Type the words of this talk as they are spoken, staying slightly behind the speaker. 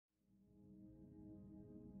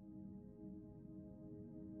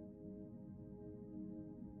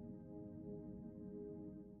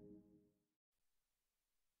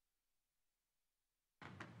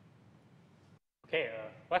Okay,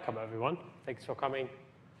 welcome everyone. Thanks for coming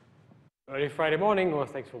early Friday morning, or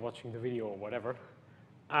thanks for watching the video or whatever.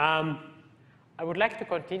 I would like to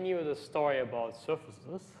continue the story about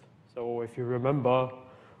surfaces. So if you remember, or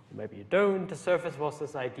maybe you don't, the surface was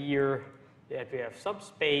this idea that we have some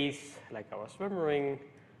space, like our swim ring,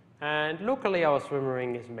 and locally our swim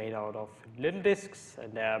ring is made out of little disks,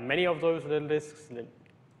 and there are many of those little disks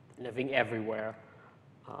living everywhere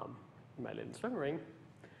in my little swim ring.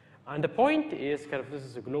 And the point is, kind of, this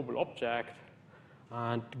is a global object,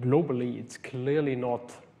 and globally it's clearly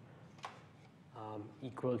not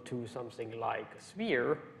equal to something like a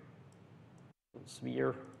sphere.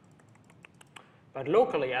 But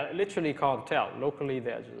locally, I literally can't tell. Locally,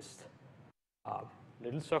 they're just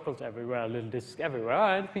little circles everywhere, little disks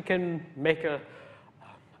everywhere, and we can make a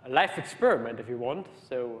life experiment if you want.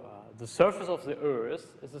 So the surface of the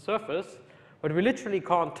Earth is the surface, but we literally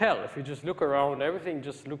can't tell. If you just look around, everything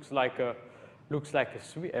just looks like a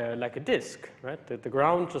disk, right? The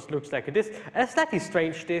ground just looks like a disk. A slightly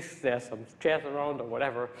strange disk. There's some chairs around or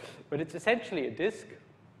whatever, but it's essentially a disk.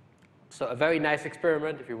 So a very nice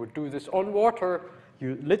experiment. If you would do this on water,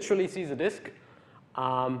 you literally see the disk.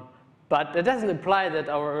 But that doesn't imply that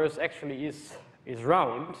our Earth actually is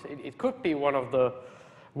round. It could be one of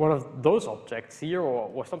those objects here,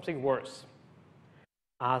 or something worse.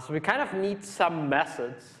 So we kind of need some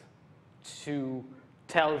methods to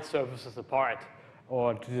tell surfaces apart,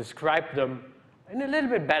 or to describe them in a little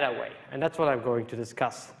bit better way. And that's what I'm going to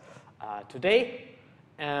discuss today.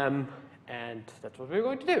 And that's what we're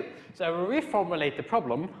going to do. So I will reformulate the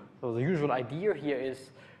problem. So the usual idea here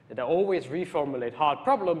is that I always reformulate hard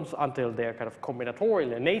problems until they're kind of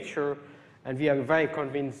combinatorial in nature. And we are very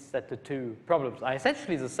convinced that the two problems are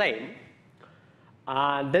essentially the same.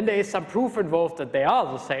 And then there is some proof involved that they are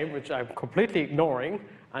the same, which I'm completely ignoring,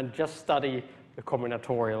 and just study the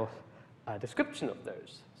combinatorial description of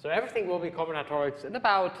those. So everything will be combinatorics in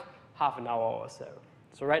about half an hour or so.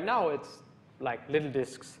 So right now it's like little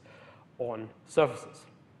disks on surfaces.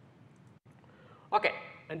 Okay,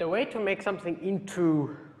 and the way to make something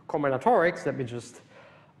into combinatorics, let me just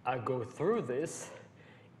go through this,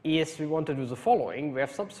 is we want to do the following. We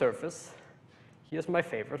have some surface. Here's my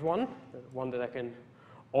favorite one, the one that I can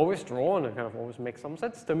always draw, and it kind of always makes some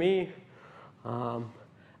sense to me.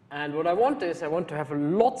 And what I want is I want to have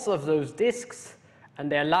lots of those disks,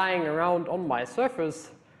 and they're lying around on my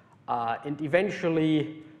surface. And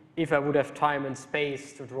eventually, if I would have time and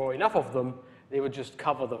space to draw enough of them, they would just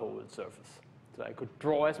cover the whole surface. So I could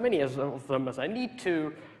draw as many of them as I need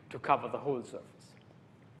to cover the whole surface.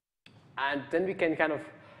 And then we can kind of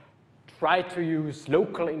try to use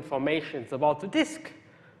local information about the disk.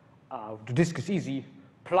 The disk is easy,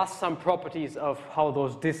 plus some properties of how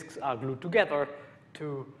those disks are glued together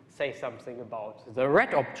to say something about the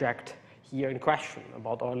red object here in question,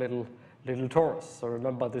 about our little torus. So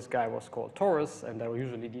remember, this guy was called torus, and they were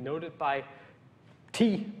usually denoted by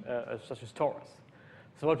T, such as torus.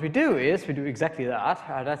 So what we do is we do exactly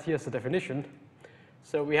that. Here's the definition.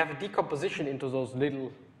 So we have a decomposition into those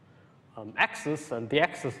little axes, and the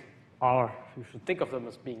axes are, you should think of them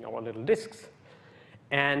as being our little disks.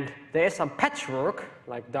 And there is some patchwork,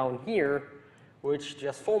 like down here, which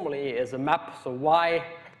just formally is a map. So y,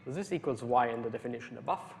 this equals y in the definition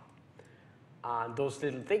above. And those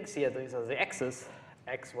little things here, these are the x's,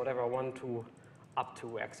 x whatever 1 to up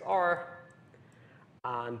to xr.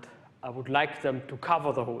 And I would like them to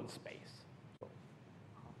cover the whole space. So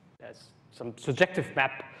there's some surjective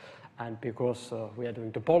map. And because we are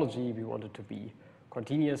doing topology, we want it to be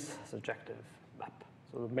continuous surjective map.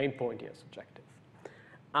 So the main point here is surjective.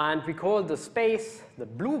 And we call the space, the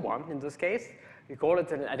blue one in this case, we call it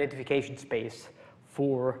an identification space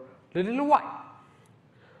for the little y.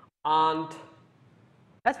 And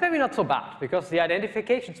that's maybe not so bad, because the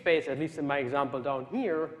identification space, at least in my example down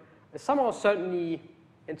here, is somehow certainly,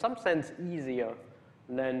 in some sense, easier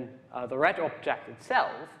than the red object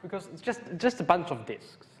itself, because it's just a bunch of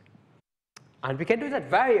disks. And we can do that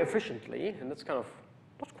very efficiently, and that's kind of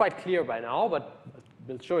not quite clear by now, but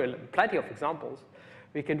we'll show you plenty of examples.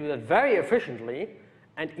 We can do that very efficiently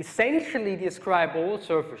and essentially describe all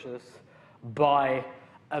surfaces by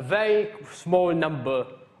a very small number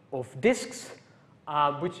of disks,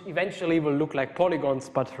 which eventually will look like polygons,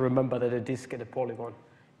 but remember that a disk and a polygon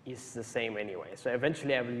is the same anyway. So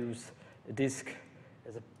eventually I will use a disk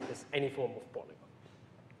as any form of polygon.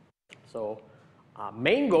 So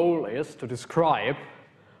main goal is to describe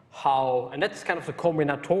how, and that's kind of the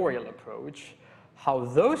combinatorial approach, how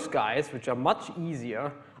those guys, which are much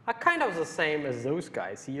easier, are kind of the same as those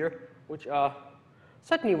guys here, which are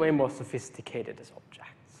certainly way more sophisticated as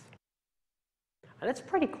objects. And that's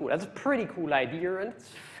pretty cool. That's a pretty cool idea, and it's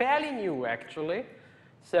fairly new, actually.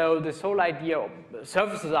 So this whole idea of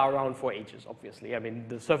surfaces are around for ages, obviously. I mean,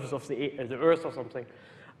 the surface of the Earth or something.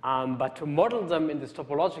 But to model them in this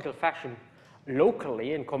topological fashion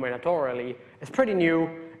locally and combinatorially is pretty new.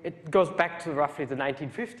 It goes back to roughly the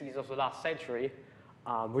 1950s of the last century,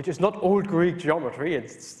 which is not old Greek geometry.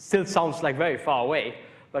 It still sounds like very far away.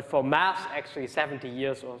 But for math, actually 70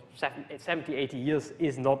 years or 70, 80 years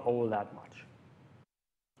is not all that much.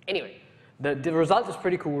 Anyway, the result is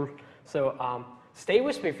pretty cool. So stay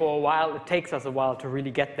with me for a while. It takes us a while to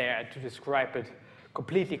really get there and to describe it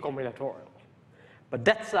completely combinatorial. But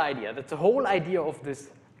that's the idea. That's the whole idea of this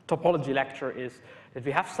topology lecture, is that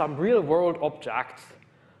we have some real-world objects,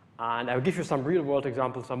 and I'll give you some real-world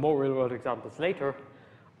examples, some more real-world examples later.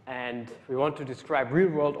 And we want to describe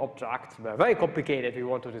real-world objects. They're very complicated. We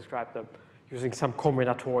want to describe them using some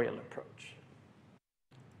combinatorial approach.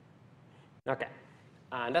 Okay,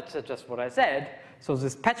 and that's just what I said. So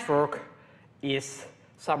this patchwork is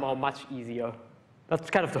somehow much easier. That's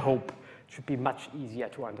kind of the hope. It should be much easier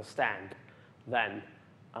to understand than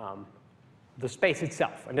the space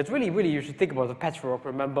itself. And it's really, you should think about the patchwork.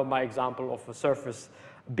 Remember my example of a surface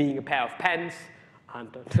being a pair of pens. And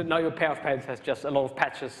now your pair of pens has just a lot of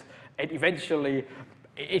patches, and eventually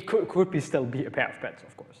it could still be a pair of pens,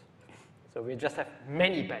 of course. So we just have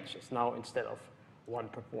many patches now instead of one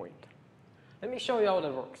per point. Let me show you how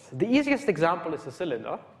that works. The easiest example is a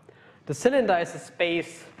cylinder. The cylinder is a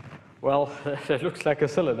space, well, that looks like a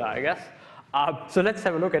cylinder, I guess. So let's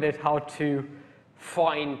have a look at it, how to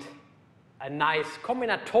find a nice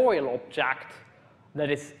combinatorial object that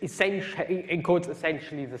is encodes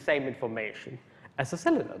essentially the same information as a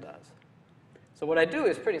cylinder does. So what I do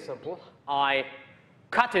is pretty simple. I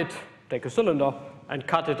cut it, take a cylinder, and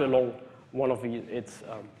cut it along one of its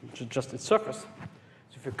surface.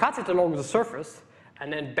 So if you cut it along the surface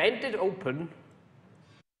and then bend it open,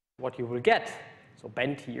 what you will get, so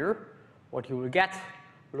bend here, what you will get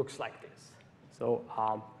looks like this. So,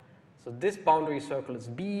 so this boundary circle is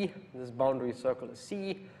B, this boundary circle is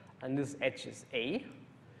C, and this edge is A.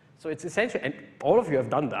 So it's essentially, and all of you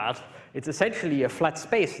have done that, it's essentially a flat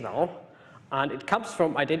space now, and it comes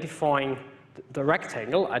from identifying the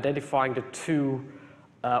rectangle, identifying the two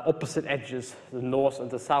opposite edges, the north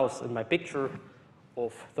and the south in my picture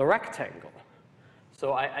of the rectangle.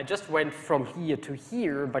 So I just went from here to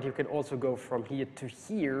here, but you can also go from here to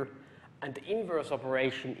here, and the inverse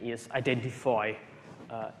operation is identify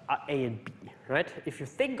A and B, right? If you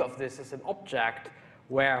think of this as an object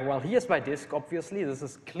where, well, here's my disk, obviously, this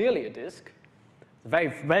is clearly a disk. It's a very,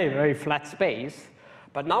 very, very flat space.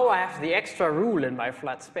 But now I have the extra rule in my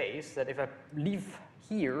flat space that if I leave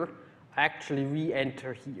here, I actually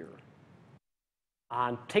re-enter here.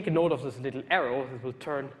 And take a note of this little arrow. It will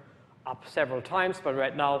turn up several times, but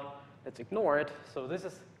right now, let's ignore it. So this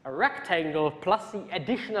is a rectangle plus the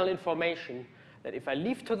additional information that if I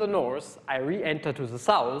leave to the north, I re-enter to the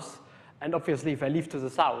south. And obviously, if I leave to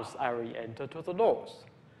the south, I re-enter to the north.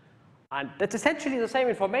 And that's essentially the same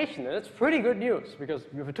information, and it's pretty good news, because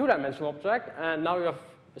you have a two-dimensional object, and now you have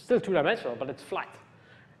still two-dimensional, but it's flat.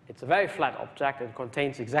 It's a very flat object, and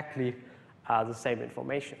contains exactly the same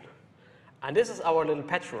information. And this is our little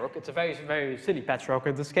patchwork. It's a very, very silly patchwork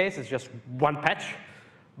in this case. It's just one patch,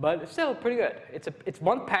 but it's still pretty good. It's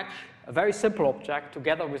one patch, a very simple object,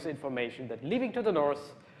 together with information that leaving to the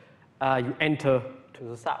north, you enter to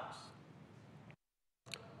the south.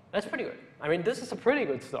 That's pretty good. I mean, this is a pretty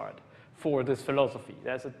good start for this philosophy.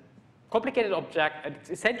 There's a complicated object, and it's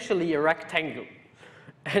essentially a rectangle.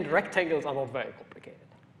 And rectangles are not very complicated.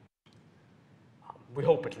 We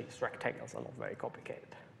hope at least rectangles are not very complicated.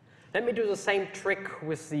 Let me do the same trick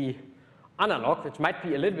with the analog, which might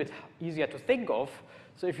be a little bit easier to think of.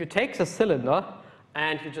 So if you take the cylinder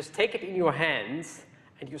and you just take it in your hands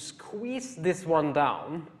and you squeeze this one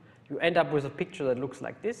down, you end up with a picture that looks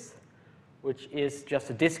like this, which is just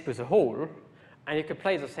a disk with a hole. And you can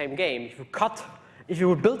play the same game. If you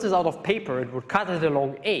would build this out of paper, it would cut it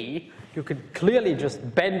along A. You could clearly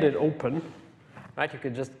just bend it open, right? You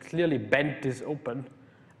could just clearly bend this open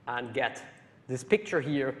and get this picture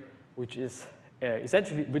here, which is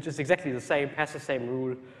exactly the same, has the same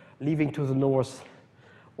rule, leaving to the north.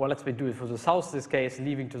 Well, let's do it for the south, this case,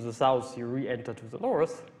 leaving to the south, you re-enter to the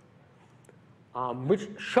north. Which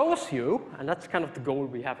shows you, and that's kind of the goal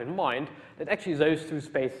we have in mind, that actually those two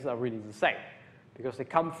spaces are really the same, because they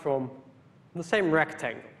come from the same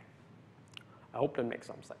rectangle. I hope that makes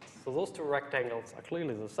some sense. So those two rectangles are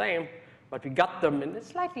clearly the same, but we got them in a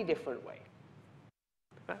slightly different way.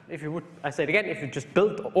 If you would, I say it again, if you just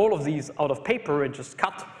build all of these out of paper and just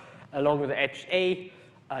cut along with the edge A,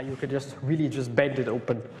 you can just really just bend it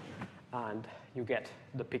open and you get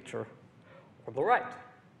the picture on the right.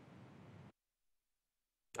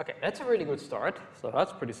 Okay, that's a really good start. So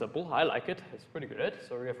that's pretty simple. I like it. It's pretty good.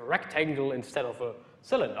 So we have a rectangle instead of a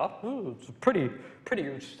cylinder. Ooh, it's a pretty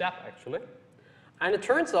huge step, actually. And it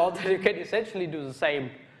turns out that you can essentially do the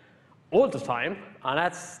same all the time, and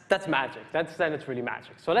that's magic. Then it's really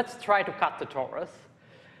magic. So let's try to cut the torus.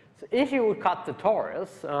 So if you would cut the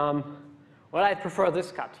torus, well, I prefer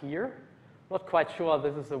this cut here. Not quite sure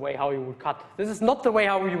this is the way how you would cut. This is not the way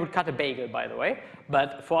how you would cut a bagel, by the way.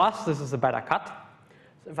 But for us, this is a better cut.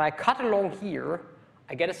 So if I cut along here,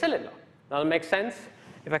 I get a cylinder. Now that makes sense.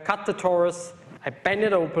 If I cut the torus, I bend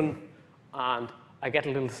it open, and I get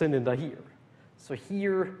a little cylinder here. So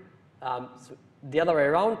here, so the other way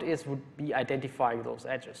around would be identifying those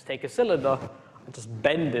edges. Take a cylinder and just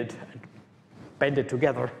bend it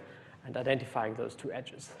together, and identifying those two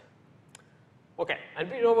edges. Okay, and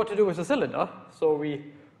we know what to do with the cylinder, so we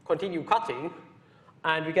continue cutting,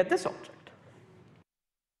 and we get this object.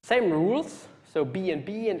 Same rules. So B and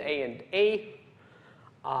B and A.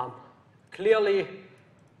 Clearly,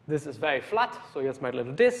 this is very flat, so here's my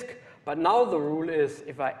little disk. But now the rule is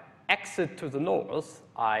if I exit to the north,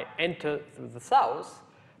 I enter through the south.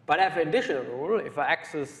 But I have an additional rule. If I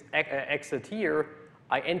exit here,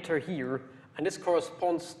 I enter here. And this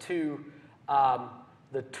corresponds to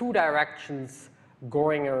the two directions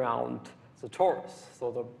going around the torus.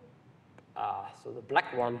 So the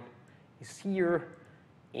black one is here,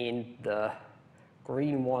 and the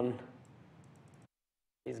green one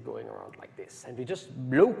is going around like this. And we just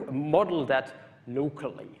model that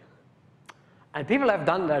locally. And people have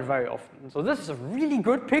done that very often. So this is a really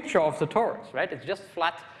good picture of the torus, right? It's just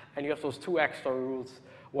flat, and you have those two extra rules,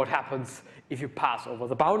 what happens if you pass over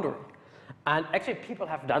the boundary. And actually, people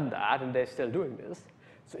have done that, and they're still doing this.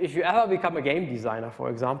 So if you ever become a game designer, for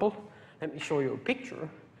example, let me show you a picture.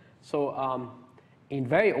 So in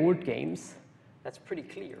very old games, that's pretty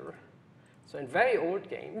clear. So in very old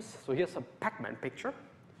games, so here's a Pac-Man picture.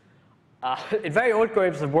 In very old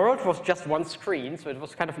games, the world was just one screen, so it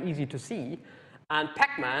was kind of easy to see. And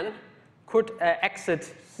Pac-Man could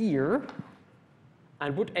exit here,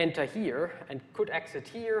 and would enter here, and could exit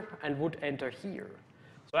here, and would enter here.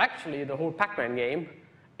 So actually, the whole Pac-Man game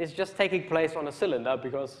is just taking place on a cylinder,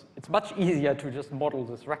 because it's much easier to just model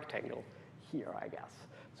this rectangle here, I guess.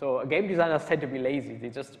 So game designers tend to be lazy. They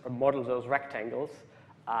just model those rectangles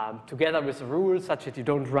together with the rules such that you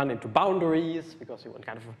don't run into boundaries, because you want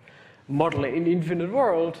kind of model an infinite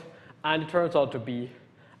world, and it turns out to be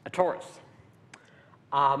a torus.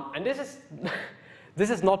 And this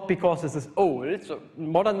is not because this is old. So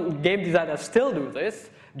modern game designers still do this,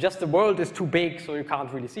 just the world is too big, so you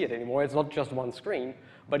can't really see it anymore. It's not just one screen.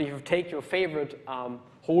 But if you take your favorite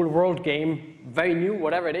whole world game, very new,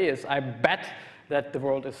 whatever it is, I bet that the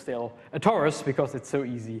world is still a torus, because it's so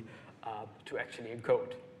easy to actually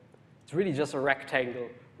encode. It's really just a rectangle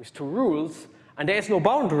with two rules, and there is no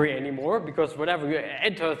boundary anymore, because whenever you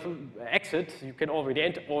exit, you can always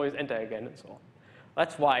enter again, and so on.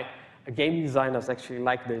 That's why game designers actually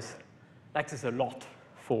like this a lot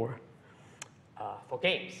for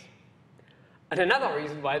games. And another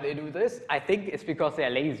reason why they do this, I think, is because they're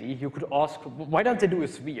lazy. You could ask, why don't they do a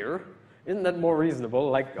sphere? Isn't that more reasonable?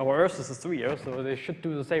 Like, our Earth is a sphere, so they should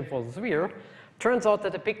do the same for the sphere. Turns out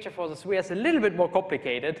that the picture for the sphere is a little bit more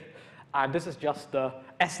complicated, and this is just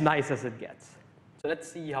as nice as it gets. So let's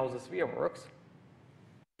see how the sphere works.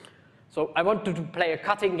 So I wanted to play a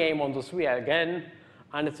cutting game on the sphere again,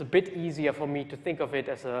 and it's a bit easier for me to think of it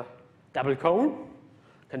as a double cone.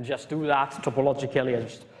 I can just do that topologically and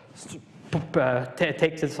just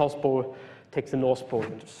take the south pole, take the north pole,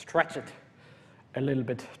 and just stretch it a little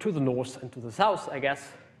bit to the north and to the south, I guess,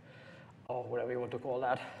 or whatever you want to call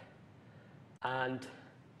that. And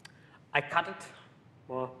I cut it.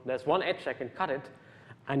 Well, there's one edge, I can cut it,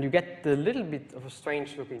 and you get the little bit of a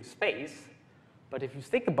strange looking space. But if you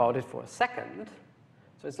think about it for a second,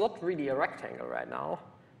 so it's not really a rectangle right now.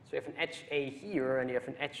 So you have an edge A here, and you have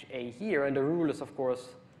an edge A here, and the rule is, of course,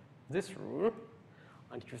 this rule.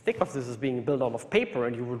 And if you think of this as being built out of paper,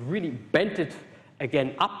 and you would really bend it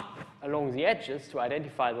again up along the edges to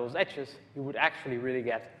identify those edges, you would actually really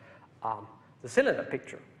get the cylinder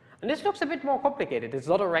picture. And this looks a bit more complicated. It's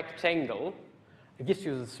not a rectangle. It gives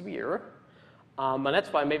you the sphere. And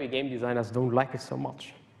that's why maybe game designers don't like it so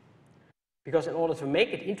much. Because in order to make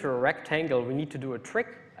it into a rectangle, we need to do a trick.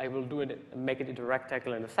 I will do it and make it into a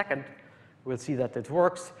rectangle in a second. We'll see that it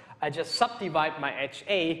works. I just subdivide my edge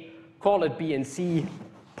A, call it B and C,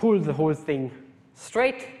 pull the whole thing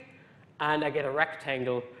straight, and I get a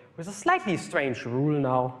rectangle with a slightly strange rule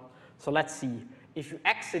now. So let's see if you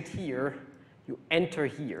exit here, you enter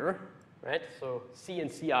here, right? So C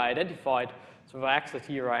and C are identified. So if I exit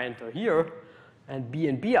here, I enter here. And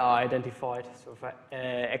B are identified. So if I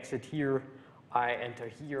exit here, I enter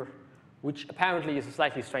here, which apparently is a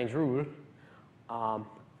slightly strange rule.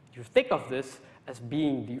 If you think of this as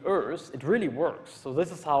being the Earth, it really works. So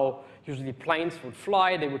this is how usually planes would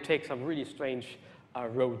fly. They would take some really strange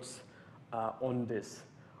roads on this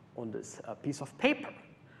piece of paper.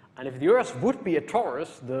 And if the Earth would be a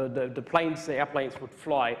torus, the airplanes would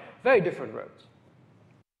fly very different roads.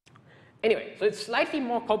 Anyway, so it's slightly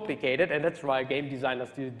more complicated, and that's why game designers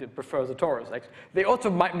prefer the torus. Actually, they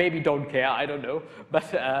also maybe don't care, I don't know, but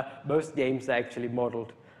most games are actually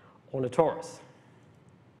modeled on a torus.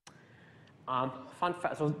 Fun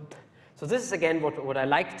fact, so this is again what I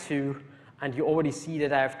like to, and you already see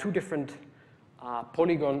that I have two different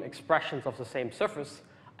polygon expressions of the same surface.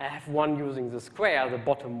 I have one using the square, the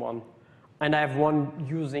bottom one, and I have one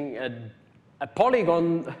using a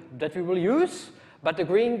polygon that we will use, but the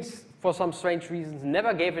Greens, for some strange reasons,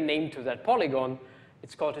 never gave a name to that polygon.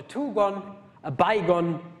 It's called a two-gon, a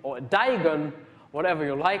bigon, or a digon, whatever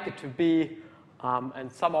you like it to be.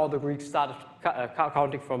 And somehow the Greeks started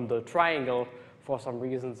counting from the triangle for some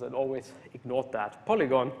reasons and always ignored that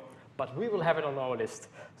polygon. But we will have it on our list.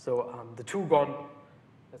 So the two-gon,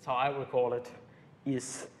 that's how I will call it,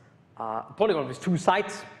 is a polygon with two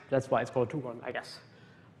sides. That's why it's called two-gon, I guess.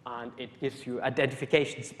 And it gives you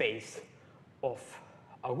identification space of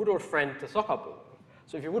our good old friend, the soccer ball.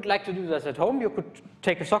 So if you would like to do this at home, you could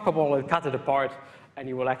take a soccer ball and cut it apart, and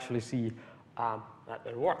you will actually see that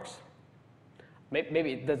it works.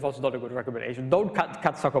 Maybe that was not a good recommendation. Don't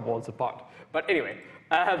cut soccer balls apart. But anyway,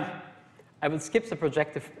 I will skip the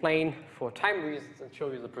projective plane for time reasons and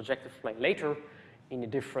show you the projective plane later in a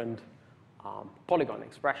different polygon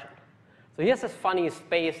expression. So here's this funny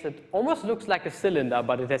space that almost looks like a cylinder,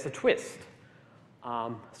 but it has a twist.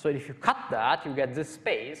 So if you cut that, you get this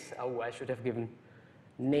space. Oh, I should have given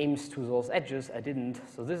names to those edges. I didn't.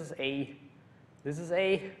 So this is A, this is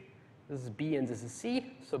A, this is B, and this is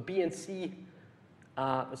C. So B and C,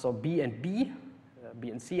 so B and B,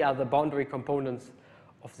 B and C are the boundary components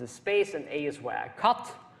of this space, and A is where I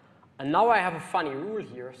cut. And now I have a funny rule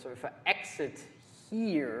here. So if I exit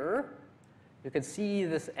here, you can see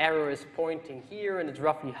this arrow is pointing here, and it's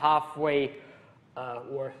roughly halfway,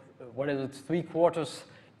 or what is it, 3/4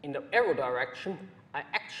 in the arrow direction. I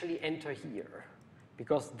actually enter here,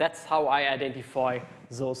 because that's how I identify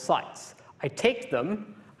those sides. I take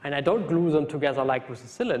them, and I don't glue them together like with a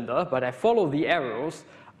cylinder, but I follow the arrows,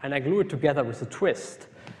 and I glue it together with a twist,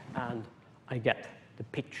 and I get the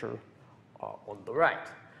picture on the right.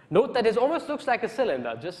 Note that it almost looks like a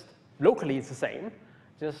cylinder, just locally it's the same,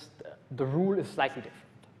 just the rule is slightly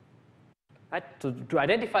different. Right? To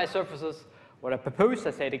identify surfaces, what I propose,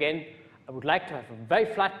 I say it again, I would like to have a very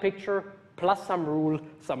flat picture plus some rule,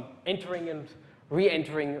 some entering and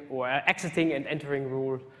re-entering, or exiting and entering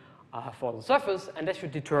rule for the surface, and that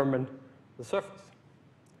should determine the surface.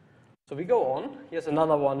 So we go on. Here's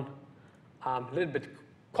another one, a little bit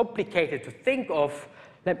complicated to think of.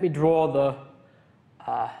 Let me draw the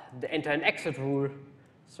enter and exit rule.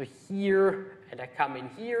 So here, and I come in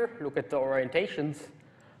here, look at the orientations,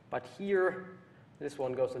 but here, this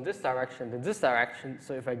one goes in this direction, in this direction.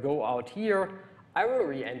 So if I go out here, I will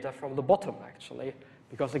re-enter from the bottom, actually,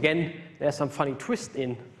 because again, there's some funny twist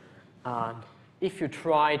in. And if you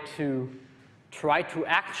try to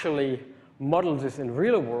actually model this in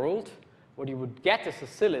real world, what you would get is a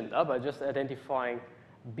cylinder by just identifying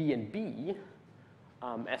B and B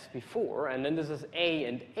as before, and then this is A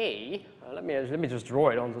and A. Let me just draw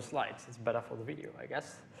it on the slides. It's better for the video, I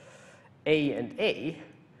guess. A and A.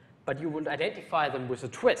 But you would identify them with a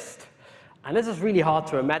twist. And this is really hard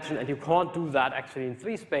to imagine, and you can't do that actually in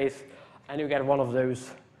 3 space, and you get one of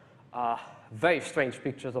those very strange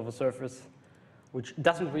pictures of a surface which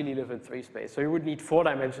doesn't really live in 3 space. So you would need 4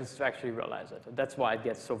 dimensions to actually realize it. And that's why it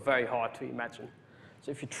gets so very hard to imagine.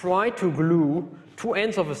 So if you try to glue 2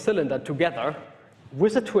 ends of a cylinder together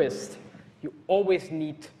with a twist, you always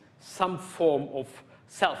need some form of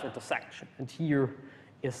self-intersection. And here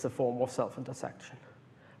is the form of self-intersection.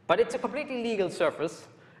 But it's a completely legal surface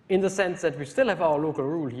in the sense that we still have our local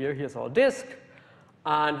rule here. Here's our disk.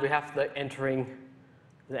 And we have the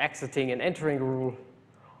exiting and entering rule.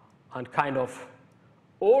 And kind of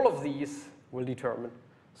all of these will determine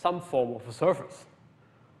some form of a surface.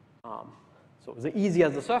 So the easier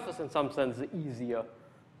the surface, in some sense, the easier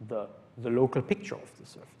the local picture of the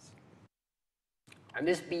surface. And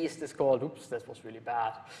this beast is called, oops, that was really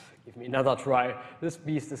bad. Give me another try. This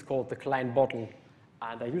beast is called the Klein bottle.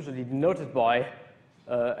 And I usually denote it by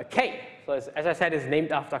a K. So as I said, it's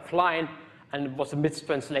named after Klein, and it was a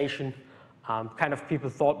mistranslation. Kind of people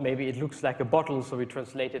thought maybe it looks like a bottle, so we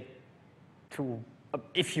translated to,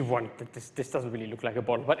 if you want, this doesn't really look like a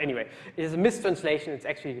bottle. But anyway, it is a mistranslation.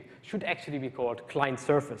 It should actually be called Klein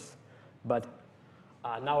surface. But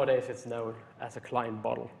nowadays it's known as a Klein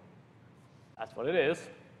bottle. That's what it is.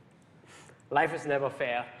 Life is never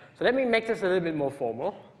fair. So let me make this a little bit more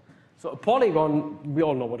formal. So a polygon, we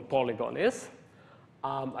all know what a polygon is.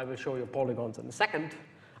 I will show you polygons in a second.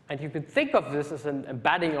 And you could think of this as an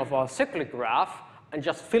embedding of our cyclic graph and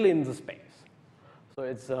just fill in the space. So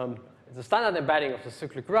it's a standard embedding of the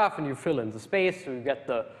cyclic graph, and you fill in the space. So you get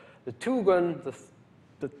the two-gon,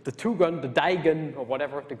 the two-gon, the digon, or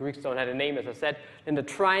whatever. The Greeks don't have a name, as I said. Then the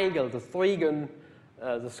triangle, the three-gon,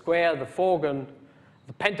 the square, the four-gon,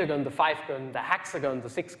 the pentagon, the five-gon, the hexagon, the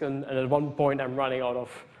six-gon, and at one point I'm running out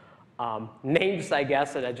of names, I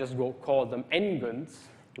guess, and I just call them n-gons,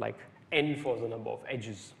 like n for the number of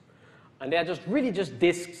edges. And they're just really just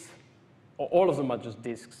disks, or all of them are just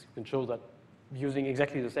disks. You can show that using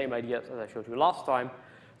exactly the same ideas as I showed you last time.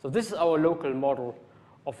 So this is our local model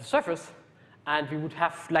of a surface, and we would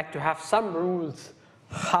like to have some rules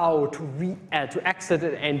how to exit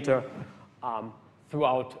and enter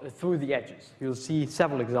through the edges. You'll see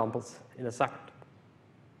several examples in a second.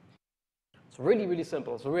 So really, really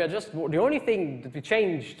simple. So we are just, the only thing that we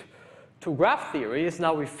changed to graph theory is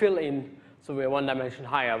now we fill in, so we're one dimension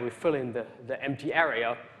higher, we fill in the empty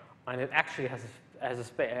area, and it actually has a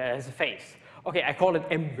face. Okay, I call it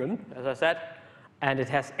m-gon, as I said, and it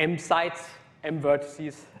has m sides, m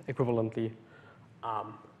vertices equivalently,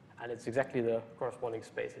 and it's exactly the corresponding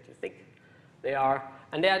space that you think they are.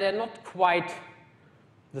 And they're not quite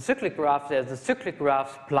the cyclic graph, there's the cyclic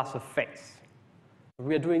graphs plus a face.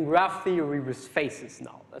 We are doing graph theory with faces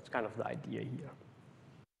now. That's kind of the idea here.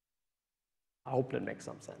 I hope that makes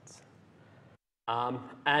some sense.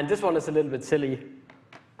 And this one is a little bit silly.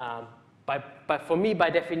 But for me, by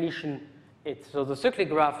definition, so the cyclic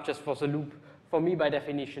graph, just for the loop, for me, by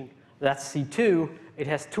definition, that's C2. It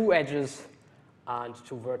has two edges and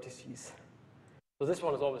two vertices. So this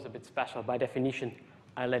one is always a bit special. By definition,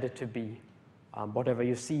 I let it to be whatever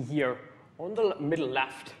you see here on the middle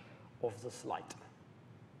left of the slide.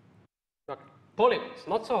 Okay. Polygons,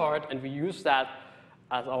 not so hard, and we use that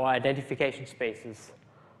as our identification spaces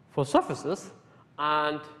for surfaces.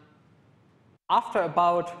 And after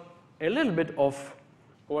about a little bit of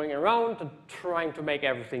going around and trying to make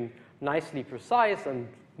everything nicely precise and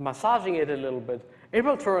massaging it a little bit, it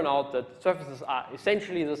will turn out that surfaces are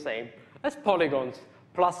essentially the same as polygons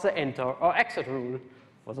plus the enter or exit rule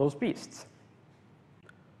for those beasts.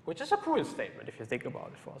 Which is a cool statement if you think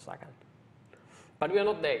about it for a second. But we are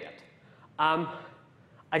not there yet.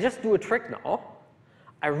 I just do a trick now.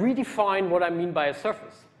 I redefine what I mean by a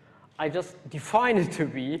surface. I just define it to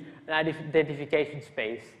be an identification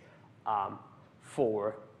space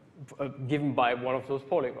given by one of those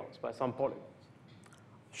polygons, by some polygons.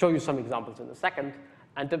 Show you some examples in a second.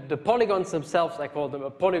 And the polygons themselves, I call them a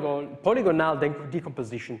polygonal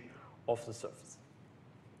decomposition of the surface.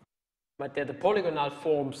 But they're the polygonal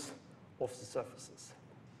forms of the surfaces.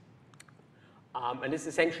 And this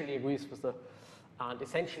essentially agrees with and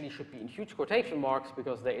essentially should be in huge quotation marks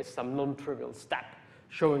because there is some non-trivial step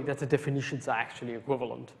showing that the definitions are actually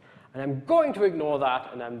equivalent. And I'm going to ignore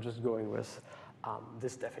that, and I'm just going with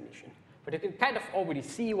this definition. But you can kind of already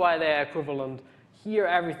see why they're equivalent. Here,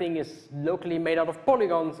 everything is locally made out of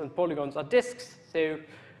polygons, and polygons are disks, so it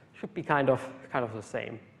should be kind of the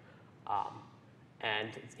same. And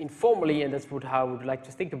it's informally, and that's how I would like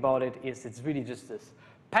to think about it, is it's really just this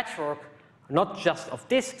patchwork, not just of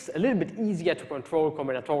disks, a little bit easier to control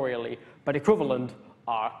combinatorially, but equivalent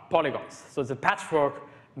are polygons. So it's a patchwork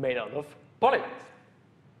made out of polygons.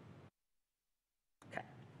 Okay.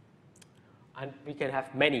 And we can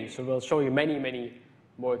have many, so we'll show you many, many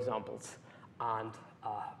more examples. And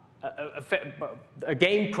a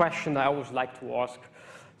game question I always like to ask,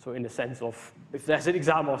 so in the sense of, if there's an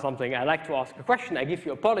exam or something, I like to ask a question, I give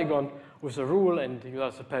you a polygon with a rule, and you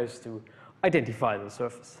are supposed to identify the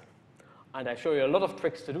surface. And I show you a lot of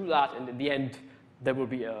tricks to do that, and in the end, there will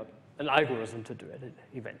be an algorithm to do it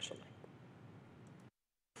eventually.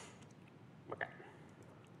 Okay.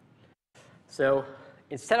 So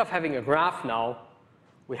instead of having a graph now,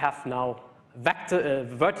 we have now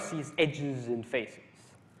vertices, edges, and faces.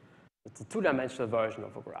 It's a two-dimensional version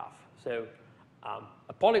of a graph. So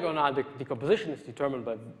a polygonal decomposition is determined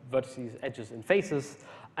by vertices, edges, and faces,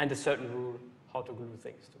 and a certain rule how to glue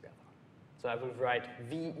things together. So I will write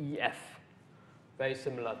VEF, very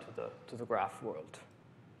similar to the graph world.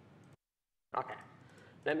 Okay,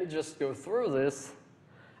 let me just go through this,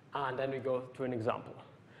 and then we go to an example.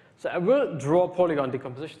 So I will draw polygon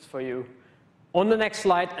decompositions for you on the next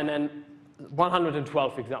slide, and then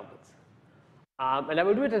 112 examples. And I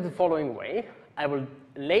will do it in the following way. I will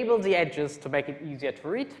label the edges to make it easier to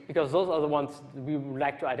read, because those are the ones we would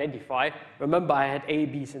like to identify. Remember, I had A,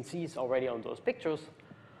 B's, and C's already on those pictures.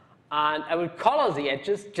 And I will color the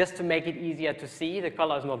edges just to make it easier to see. The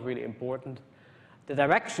color is not really important. The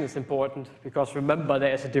direction is important, because remember,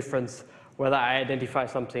 there is a difference whether I identify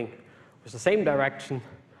something with the same direction,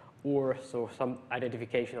 or so some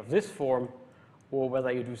identification of this form, or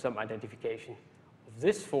whether you do some identification of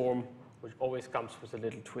this form, which always comes with a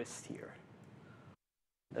little twist here.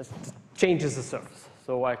 This changes the surface.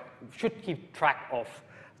 So I should keep track of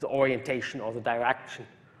the orientation or the direction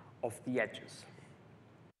of the edges.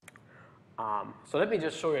 So let me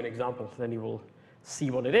just show you an example, then you will see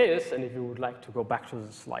what it is, and if you would like to go back to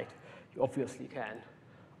the slide, you obviously can.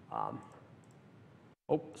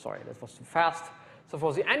 Oh, sorry, that was too fast. So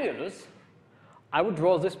for the annulus, I would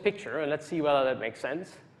draw this picture, and let's see whether that makes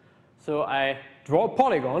sense. So I draw a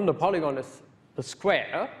polygon. The polygon is the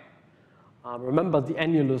square. Remember, the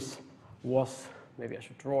annulus was, maybe I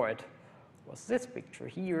should draw it, was this picture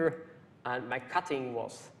here, and my cutting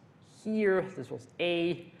was here. This was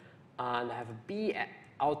A, and I have a B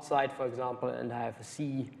outside, for example, and I have a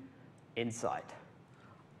C inside.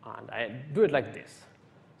 And I do it like this.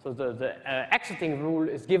 So the exiting rule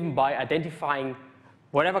is given by identifying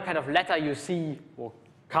whatever kind of letter you see or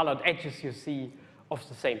colored edges you see of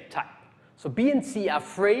the same type. So B and C are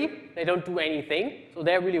free. They don't do anything. So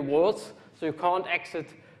they're really words. So you can't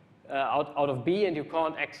exit out of B, and you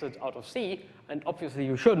can't exit out of C. And obviously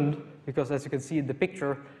you shouldn't, because as you can see in the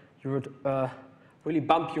picture, you would really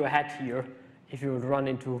bump your head here if you would run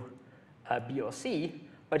into B or C.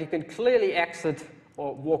 But you can clearly exit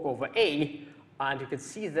or walk over A, and you can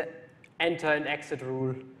see the enter and exit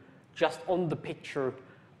rule just on the picture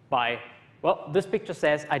by, well, this picture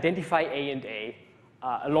says identify A and A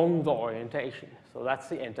along the orientation. So that's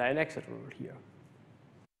the enter and exit rule here.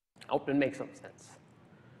 I hope it makes some sense.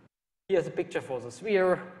 Here's a picture for the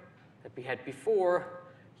sphere that we had before.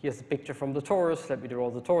 Here's a picture from the torus. Let me draw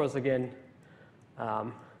the torus again.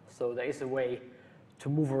 So there is a way to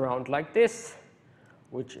move around like this,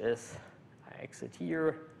 which is I exit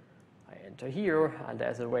here, I enter here, and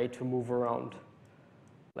there's a way to move around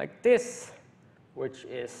like this, which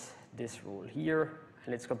is this rule here,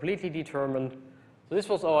 and it's completely determined. So this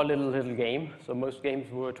was our little game. So most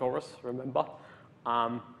games were a torus, remember.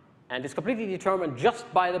 And it's completely determined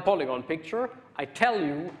just by the polygon picture. I tell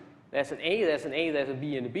you there's an A, there's an A, there's a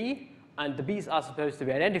B, and a B, and the B's are supposed to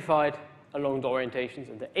be identified along the orientations,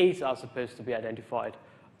 and the A's are supposed to be identified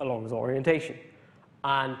along the orientation.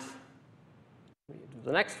 And we do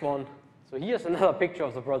the next one. So here's another picture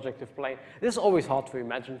of the projective plane. This is always hard to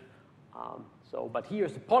imagine. But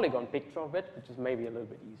here's the polygon picture of it, which is maybe a little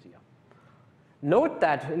bit easier. Note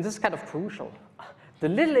that, and this is kind of crucial, the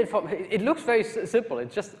little it looks very simple.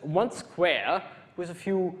 It's just one square with a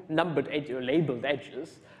few numbered or labeled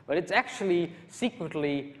edges, but it's actually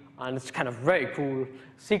secretly, and it's kind of very cool,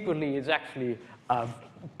 secretly it's actually a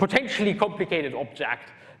potentially complicated object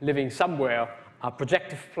living somewhere. A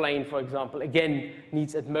projective plane, for example, again,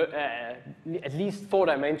 needs at least 4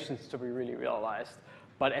 dimensions to be really realized.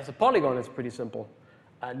 But as a polygon, it's pretty simple.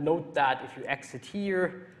 Note that if you exit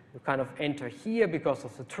here, you kind of enter here because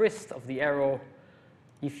of the twist of the arrow.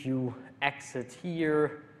 If you exit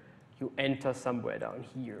here, you enter somewhere down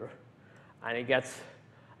here. And it's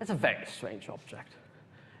a very strange object.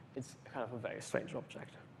 It's kind of a very strange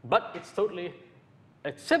object. But it's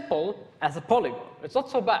simple as a polygon. It's not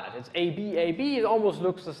so bad. It's AB, AB. It almost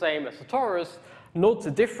looks the same as the torus. Note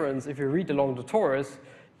the difference. If you read along the torus,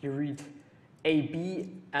 you read AB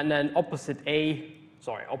and then opposite A,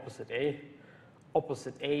 opposite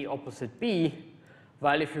B,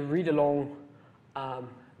 while if you read along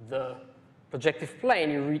the projective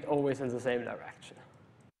plane, you read always in the same direction.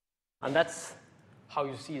 And that's how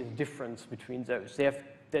you see the difference between those. They're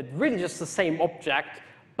really just the same object,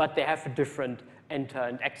 but they have a different enter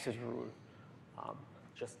and exit rule,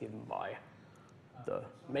 just given by the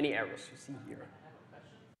many arrows you see here.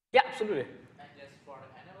 Yeah, absolutely. And just for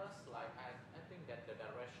the analyst, like I think that the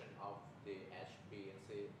direction of the edge B and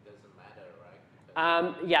C doesn't matter,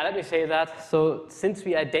 right? Yeah, let me say that. So since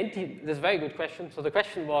we identify, this is a very good question. So the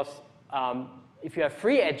question was, if you have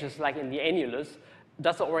 3 edges like in the annulus,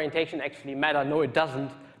 does the orientation actually matter? No, it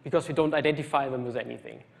doesn't, because we don't identify them with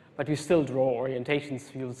anything. But we still draw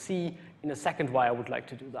orientations. You'll see in a second why I would like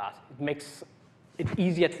to do that. It makes it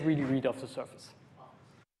easier to really read off the surface.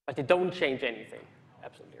 But they don't change anything.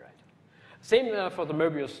 Absolutely right. Same for the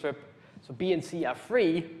Möbius strip. So B and C are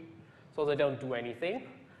free, so they don't do anything.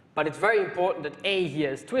 But it's very important that A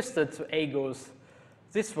here is twisted, so A goes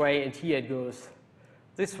this way, and here it goes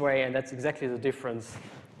this way, and that's exactly the difference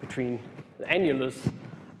between the annulus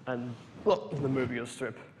and the Möbius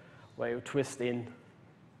strip, where you twist in,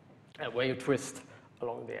 where you twist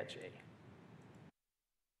along the edge A.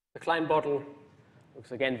 The Klein bottle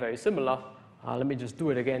looks again very similar. Let me just do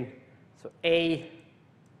it again. So A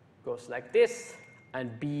goes like this,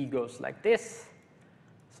 and B goes like this.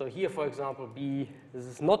 So here, for example, B, this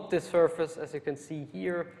is not this surface, as you can see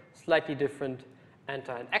here, slightly different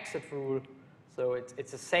enter and exit rule. So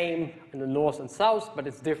it's the same in the north and south, but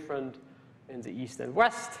it's different in the east and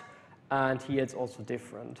west. And here it's also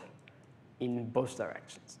different in both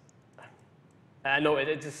directions. No,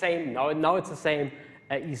 it's the same. Now it's the same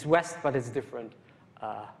east-west, but it's different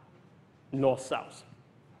north-south.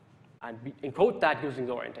 And we encode that using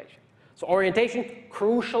the orientation. So orientation,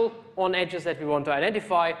 crucial on edges that we want to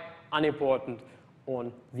identify, unimportant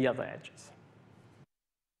on the other edges.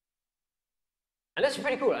 And that's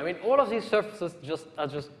pretty cool. I mean, all of these surfaces are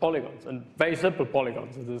just polygons, and very simple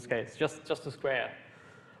polygons in this case, just a square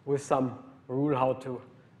with some rule how to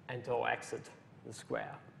enter or exit the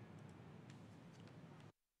square.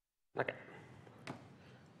 Okay,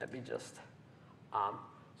 let me just,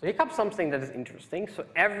 so here comes something that is interesting. So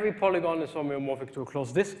every polygon is homeomorphic to a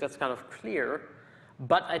closed disk, that's kind of clear.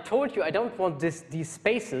 But I told you I don't want these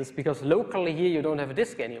spaces because locally here you don't have a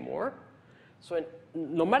disk anymore. So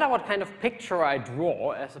no matter what kind of picture I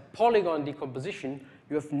draw as a polygon decomposition,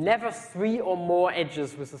 you have never 3 or more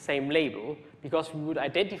edges with the same label because we would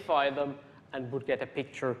identify them and would get a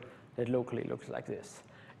picture that locally looks like this.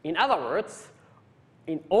 In other words,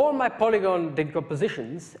 in all my polygon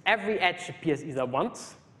decompositions, every edge appears either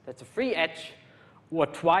once, that's a free edge, or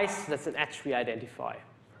twice, that's an edge we identify.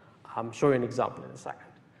 I'll show you an example in a second.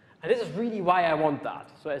 And this is really why I want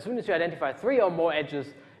that. So as soon as you identify 3 or more edges,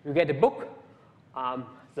 you get a book.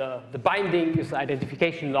 The binding is the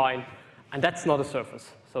identification line, and that's not a surface.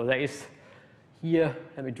 So there is here,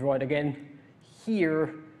 let me draw it again.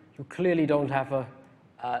 Here, you clearly don't have a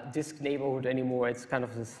disk neighborhood anymore. It's kind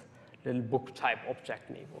of this little book type object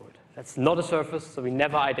neighborhood. That's not a surface, so we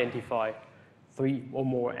never identify 3 or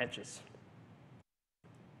more edges.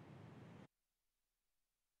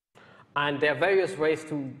 And there are various ways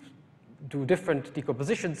to do different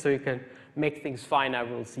decompositions, so you can make things finer.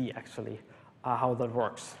 We'll see actually how that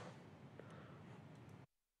works.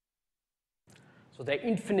 So there are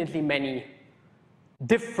infinitely many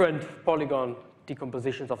different polygon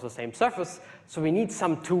decompositions of the same surface. So we need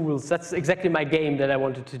some tools. That's exactly my game that I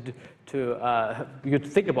wanted you to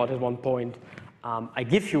think about at one point. I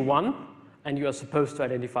give you one, and you are supposed to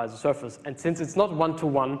identify the surface. And since it's not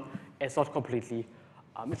one-to-one, it's not completely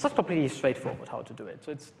straightforward how to do it.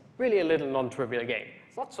 So it's really a little non-trivial game.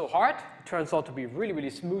 It's not so hard. It turns out to be really, really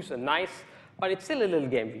smooth and nice, but it's still a little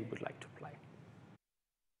game we would like to play.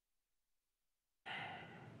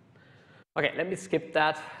 Okay, let me skip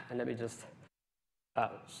that, and let me just,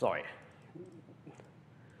 sorry.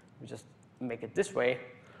 Let me just make it this way.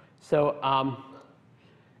 So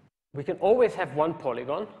we can always have one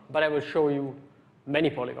polygon, but I will show you many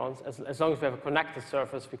polygons. As long as we have a connected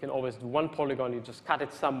surface, we can always do one polygon. You just cut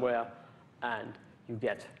it somewhere, and you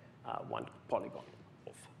get one polygon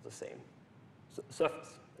of the same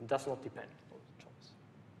surface. It does not depend on the choice.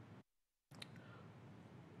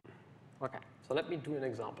 Okay, so let me do an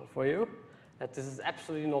example for you that this is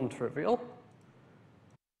absolutely non-trivial.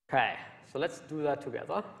 Okay, so let's do that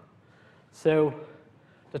together. So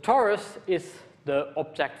the torus is the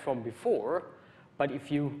object from before, but if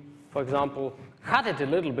you, for example, cut it a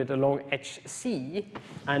little bit along edge C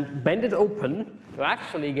and bend it open, you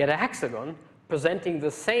actually get a hexagon presenting the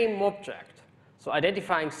same object. So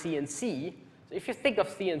identifying C and C, so if you think of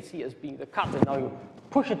C and C as being the cut, and now you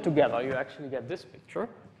push it together, you actually get this picture.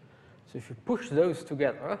 So if you push those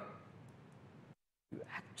together, you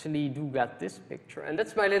actually do get this picture. And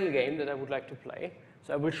that's my little game that I would like to play.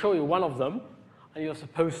 So I will show you one of them, and you're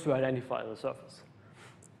supposed to identify the surface.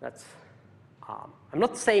 That's, I'm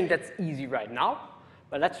not saying that's easy right now,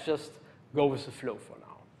 but let's just go with the flow for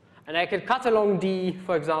now. And I can cut along D,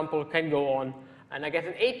 for example, can go on, and I get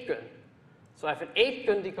an 8-gun. So I have an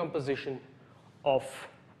 8-gun decomposition of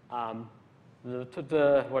the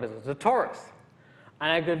torus.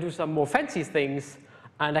 And I can do some more fancy things,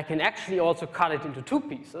 and I can actually also cut it into 2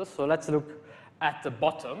 pieces. So let's look at the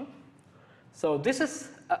bottom. So this is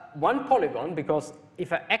one polygon, because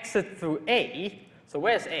if I exit through A, so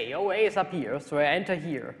where's A? Oh, A is up here, so I enter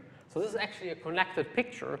here. So this is actually a connected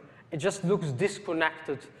picture. It just looks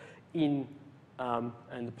disconnected in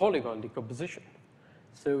the polygon decomposition.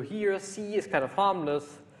 So here C is kind of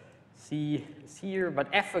harmless. C is here, but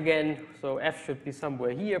F again, so F should be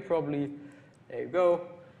somewhere here probably. There you go.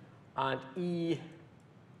 And E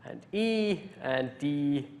and E and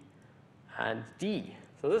D and D.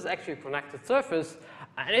 So this is actually a connected surface,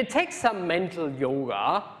 and it takes some mental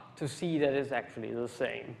yoga to see that it's actually the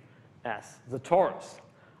same as the torus.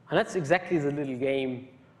 And that's exactly the little game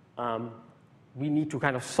we need to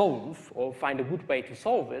kind of solve or find a good way to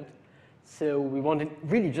solve it. So we wanted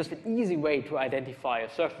really just an easy way to identify a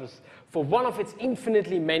surface for one of its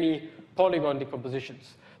infinitely many polygon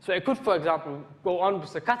decompositions. So I could, for example, go on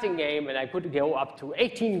with the cutting game, and I could go up to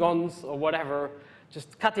 18 gons or whatever,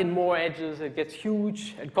 just cut in more edges. It gets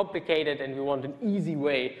huge and complicated, and we want an easy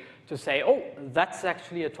way to say, oh, that's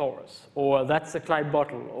actually a torus, or that's a Klein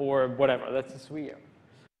bottle, or whatever, that's a sphere.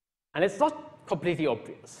 And it's not completely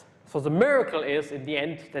obvious. So the miracle is, in the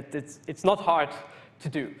end, that it's not hard to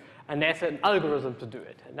do. And there's an algorithm to do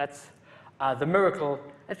it. And that's the miracle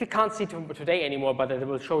that we can't see today anymore, but that I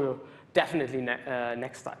will show you definitely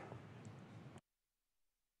next time.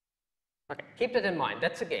 Okay, keep that in mind.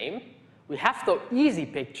 That's a game. We have the easy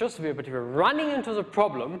pictures, but we're running into the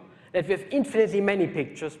problem that we have infinitely many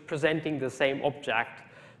pictures presenting the same object.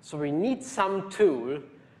 So we need some tool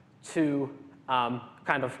to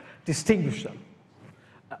kind of distinguish them,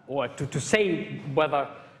 or to say whether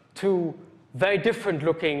two very different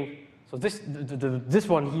looking, so this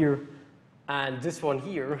one here and this one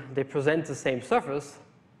here, they present the same surface,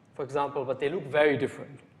 for example, but they look very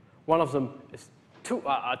different. One of them is two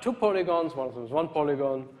polygons, one of them is one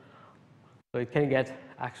polygon. So it can get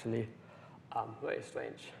actually very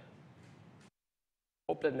strange.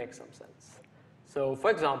 Hope that makes some sense. So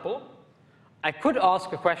for example, I could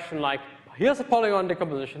ask a question like, here's a polygon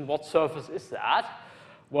decomposition, what surface is that?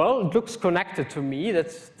 Well, it looks connected to me.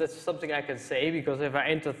 That's something I can say, because if I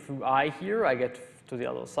enter through I here, I get to the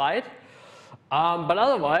other side. But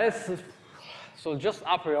otherwise, so just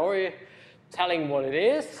a priori, telling what it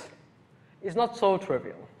is not so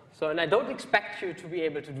trivial. So, and I don't expect you to be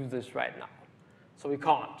able to do this right now. So we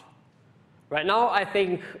can't. Right now, I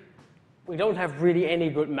think we don't have really any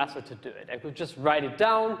good method to do it. I could just write it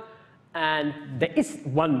down, and there is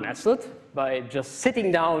one method by just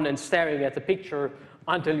sitting down and staring at the picture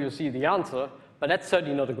until you see the answer, but that's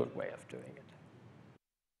certainly not a good way of doing it.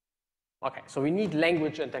 Okay, so we need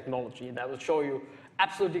language and technology, and I will show you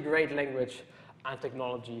absolutely great language and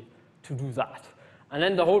technology to do that. And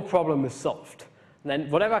then the whole problem is solved. And then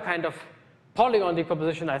whatever kind of polygon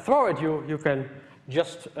decomposition I throw at you, you can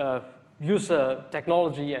just use a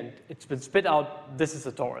technology, and it's been spit out, this is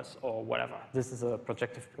a torus, or whatever. This is a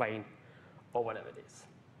projective plane, or whatever it is.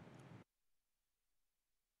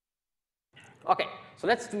 Okay, so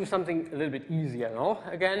let's do something a little bit easier now,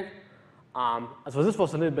 again. So this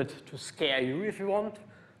was a little bit to scare you, if you want.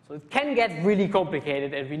 So it can get really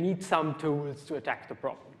complicated, and we need some tools to attack the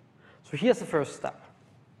problem. So here's the first step.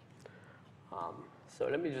 So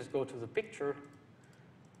let me just go to the picture.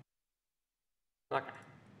 Okay.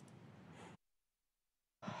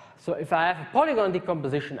 So if I have a polygon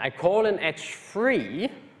decomposition, I call an edge free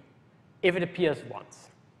if it appears once.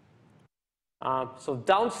 So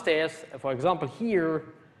downstairs, for example, here,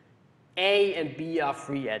 A and B are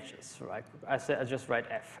free edges, right? I just write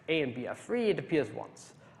F. A and B are free, it appears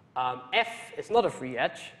once. F is not a free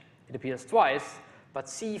edge, it appears twice, but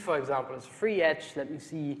C, for example, is a free edge. Let me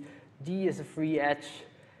see, D is a free edge,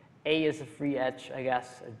 A is a free edge, I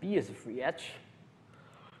guess, and B is a free edge.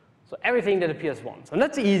 So everything that appears once. And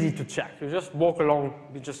that's easy to check. You just walk along,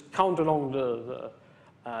 you just count along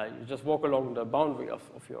you just walk along the boundary of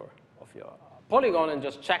your polygon and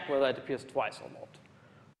just check whether it appears twice or not.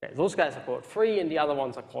 Okay, those guys are called free, and the other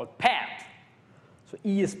ones are called paired. So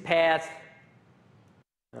E is paired,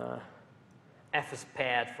 F is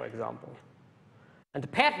paired, for example. And the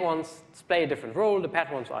paired ones play a different role. The paired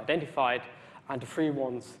ones are identified, and the free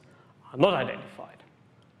ones are not identified.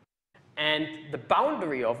 And the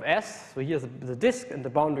boundary of S, so here's the disk, and the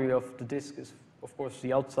boundary of the disk is, of course,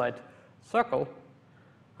 the outside circle.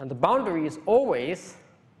 And the boundary is always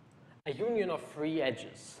a union of free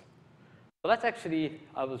edges. So that's actually,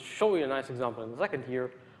 I will show you a nice example in a second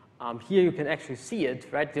here. Here you can actually see it,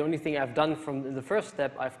 right? The only thing I've done in the first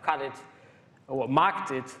step, I've cut it, or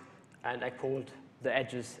marked it, and I called the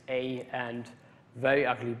edges A and very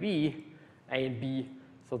ugly B, A and B.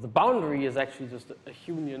 So the boundary is actually just a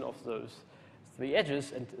union of those three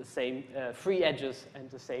edges, and the same free edges, and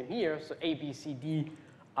the same here. So A, B, C, D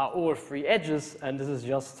are all free edges, and this is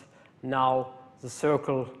just now the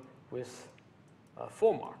circle with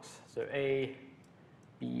 4 marks. So A,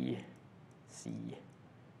 B, C,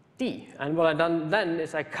 D. And what I've done then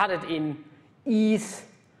is I cut it in E's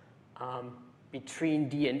between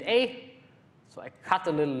D and A. So I cut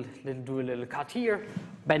do a little cut here,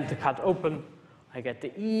 bend the cut open, I get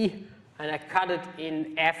the E, and I cut it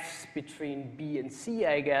in F's between B and C,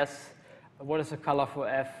 I guess. What is the color for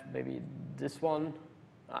F? Maybe this one?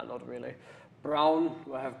 Not really. Brown,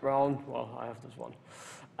 do I have brown? Well, I have this one.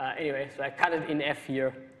 Anyway, so I cut it in F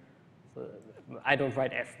here. So I don't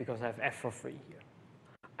write F because I have F for free here.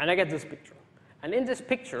 And I get this picture. And in this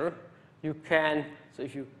picture, you can, so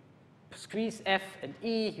if you squeeze F and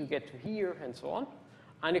E, you get to here and so on.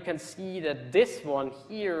 And you can see that this one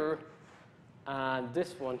here and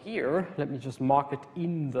this one here, let me just mark it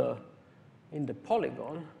in the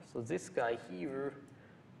polygon. So this guy here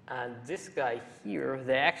and this guy here,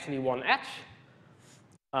 they're actually one edge.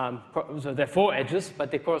 So they're 4 edges,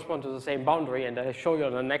 but they correspond to the same boundary, and I'll show you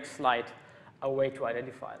on the next slide a way to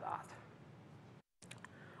identify that.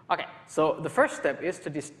 Okay, so the first step is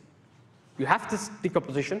to you have this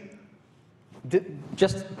decomposition.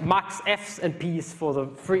 Just marks F's and P's for the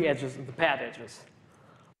free edges and the paired edges.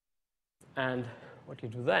 And what you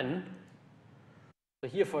do then, so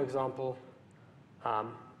here, for example,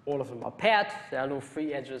 all of them are paired. There are no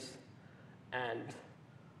free edges, and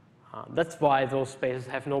that's why those spaces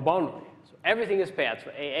have no boundary. So everything is paired.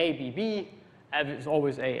 So AA, BB is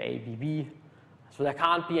always AA, BB. So there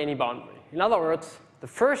can't be any boundary. In other words, the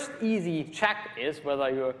first easy check is whether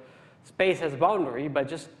your space has a boundary by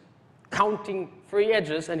just counting free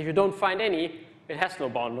edges, and if you don't find any, it has no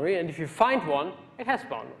boundary, and if you find one, it has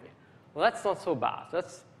boundary. Well, that's not so bad.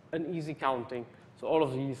 That's an easy counting. So all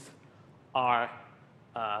of these are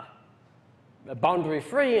boundary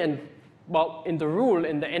free, and well, in the rule,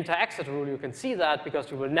 in the enter-exit rule, you can see that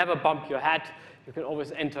because you will never bump your head. You can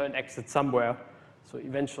always enter and exit somewhere. So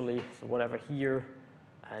eventually, so whatever here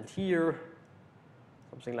and here,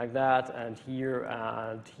 something like that, and here,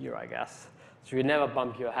 I guess. So you never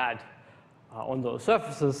bump your head on those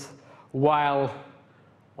surfaces, while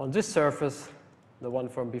on this surface, the one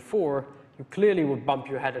from before, you clearly would bump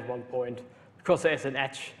your head at one point because there's an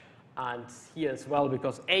edge, and here as well,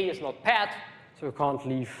 because A is not paired, so you can't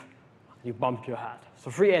leave, you bump your head.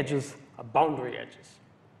 So free edges are boundary edges.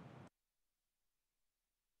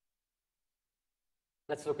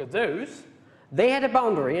 Let's look at those. They had a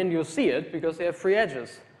boundary, and you'll see it because they have free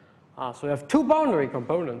edges. So we have 2 boundary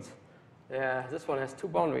components. This one has 2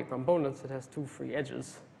 boundary components. It has 2 free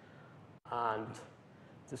edges. And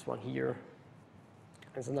this one here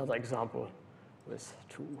is another example with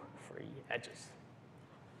 2 free edges.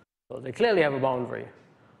 So they clearly have a boundary.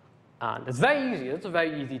 And it's very easy. It's a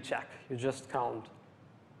very easy check. You just count.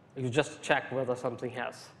 You just check whether something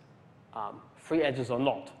has free edges or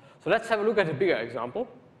not. So let's have a look at a bigger example.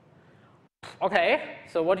 Okay,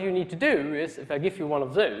 so what you need to do is, if I give you one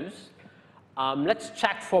of those, let's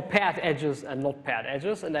check for paired edges and not paired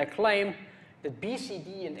edges. And I claim that B, C,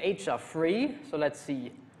 D, and H are free. So let's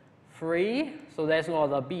see. Free. So there's no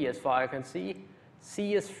other B as far as I can see.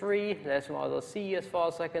 C is free. There's no other C as far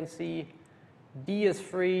as I can see. D is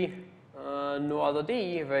free. No other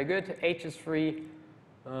D. Very good. H is free.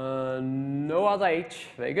 No other H.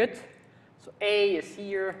 Very good. So A is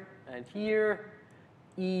here and here.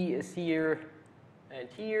 E is here and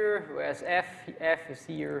here, whereas F is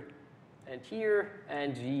here and here,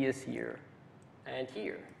 and G is here and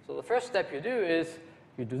here. So the first step you do is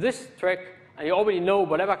you do this trick, and you already know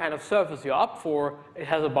whatever kind of surface you're up for, it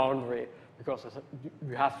has a boundary because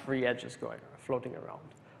you have free edges floating around.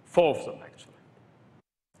 4 of them, actually.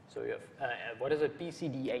 So you have, what is it, B, C,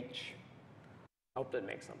 D, H. I hope that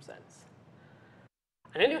makes some sense.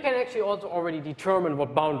 And then you can actually also already determine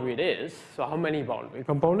what boundary it is. So how many boundary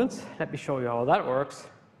components? Let me show you how that works.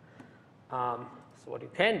 So what you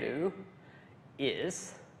can do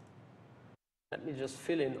is, let me just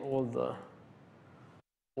fill in all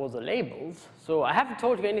the labels. So I haven't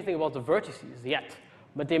told you anything about the vertices yet,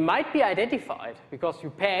 but they might be identified because you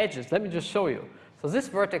pair edges. Let me just show you. So this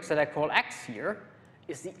vertex that I call X here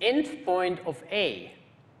is the end point of A,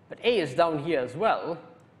 but A is down here as well.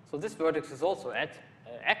 So this vertex is also at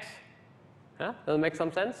X. Does that make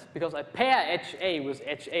some sense? Because I pair edge A with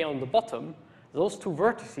edge A on the bottom, those 2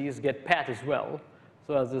 vertices get paired as well,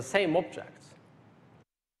 so they're the same objects.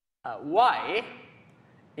 Y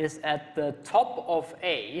is at the top of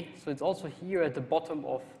A, so it's also here at the bottom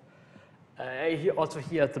of, also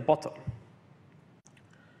here at the bottom.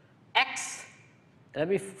 X, let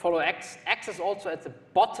me follow X. X is also at the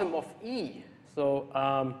bottom of E, so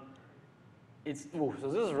so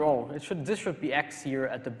this is wrong. This should be X here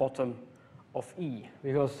at the bottom of E,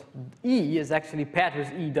 because E is actually paired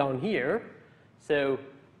with E down here. So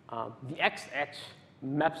the X edge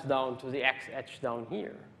maps down to the X edge down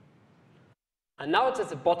here. And now it's at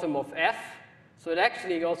the bottom of F, so it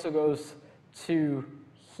actually also goes to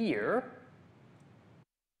here.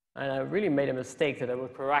 And I really made a mistake that I will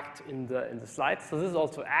correct in the slides. So this is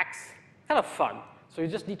also X, kind of fun. So you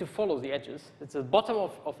just need to follow the edges. It's the bottom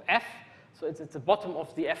of F, so it's at the bottom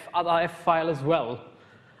of the other F file as well.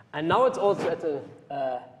 And now it's also at the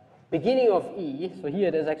beginning of E, so here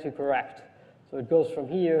it is actually correct. So it goes from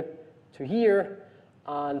here to here,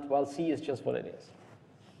 and well, C is just what it is.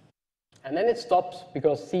 And then it stops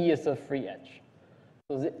because C is a free edge.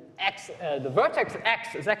 So the vertex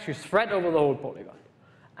X is actually spread over the whole polygon.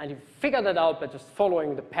 And you figure that out by just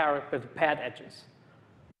following the paired edges.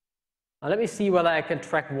 Now let me see whether I can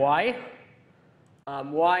track Y.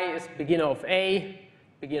 Y is beginner of A,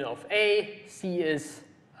 C is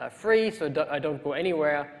free, so I don't go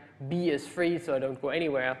anywhere. B is free, so I don't go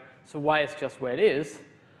anywhere. So Y is just where it is.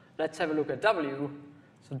 Let's have a look at W.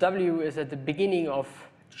 So W is at the beginning of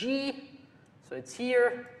G, so it's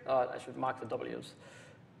here. I should mark the W's.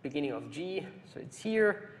 Beginning of G, so it's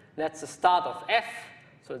here. That's the start of F,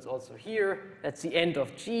 so it's also here. That's the end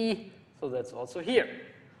of G, so that's also here.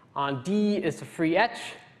 And D is a free edge,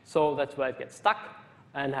 so that's where it gets stuck.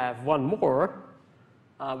 And I have one more,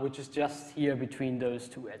 which is just here between those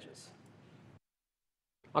two edges.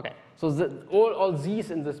 Okay, so all these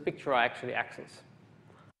in this picture are actually axes.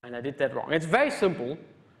 And I did that wrong. It's very simple,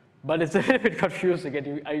 but it's a little bit confusing and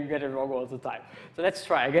you get it wrong all the time. So let's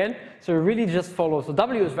try again. So really just follow. So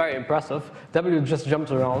W is very impressive. W just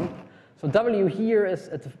jumps around. So W here is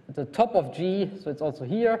at the top of G, so it's also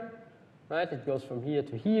here. Right? It goes from here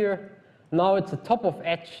to here. Now it's the top of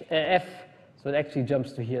F, so it actually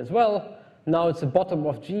jumps to here as well. Now it's the bottom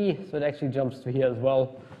of G, so it actually jumps to here as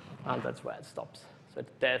well. And that's where it stops. So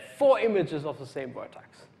there are 4 images of the same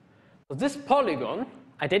vertex. So this polygon,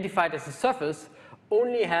 identified as a surface,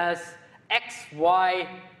 only has X, Y,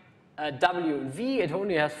 W, and V. It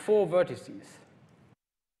only has 4 vertices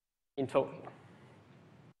in total.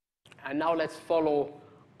 And now let's follow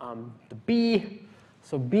the B.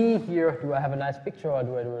 So B here, do I have a nice picture or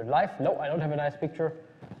do I do it live? No, I don't have a nice picture.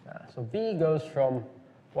 So B goes from,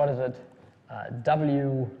 what is it,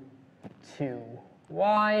 W to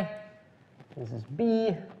Y. This is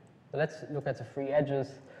B. So let's look at the free edges.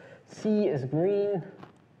 C is green.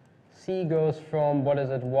 C goes from, what is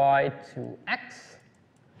it, Y to X.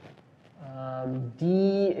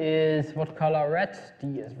 D is what color? Red.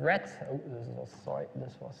 D is red. Oh, this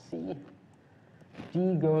was C.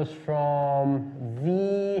 D goes from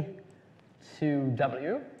V to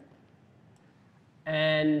W.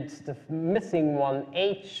 And the missing one,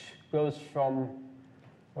 H, goes from,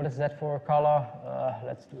 what is that for a color?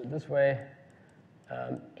 Let's do it this way.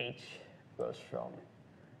 H goes from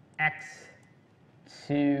X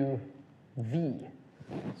to V.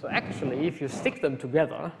 So actually, if you stick them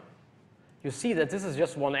together, you see that this is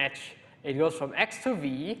just one edge. It goes from X to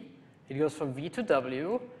V, it goes from V to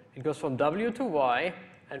W, it goes from W to Y,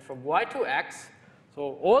 and from Y to X.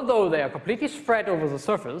 So although they are completely spread over the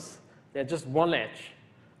surface, they're just one edge.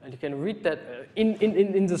 And you can read that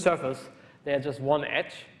in the surface, they're just one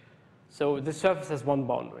edge. So the surface has one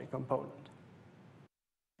boundary component.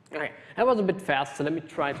 Okay, that was a bit fast, so let me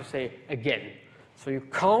try to say again. So you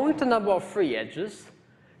count the number of free edges.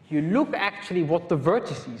 You look actually what the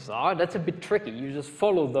vertices are. That's a bit tricky. You just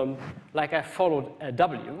follow them like I followed a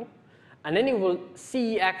W. And then you will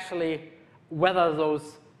see actually whether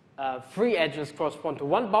those free edges correspond to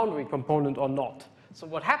one boundary component or not. So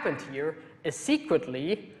what happened here is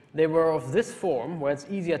secretly they were of this form where it's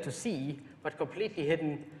easier to see, but completely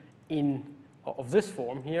hidden of this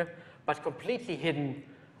form here, but completely hidden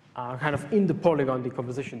kind of in the polygon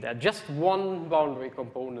decomposition there. Just one boundary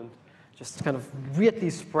component, just kind of weirdly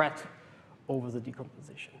spread over the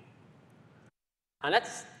decomposition. And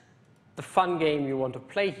that's the fun game you want to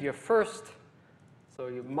play here first. So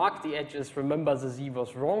you mark the edges, remember the Z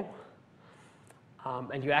was wrong,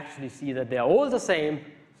 and you actually see that they're all the same.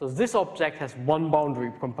 So this object has one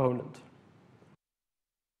boundary component.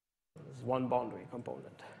 This is one boundary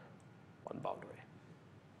component, one boundary.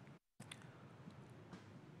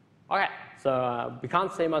 Okay, so we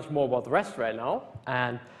can't say much more about the rest right now,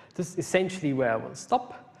 and this is essentially where I will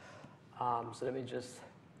stop. So let me just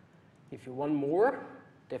give you one more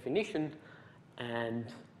definition, and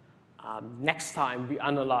next time we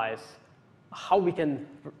analyze how we can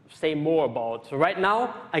say more about. So right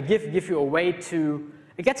now, I give you a way to,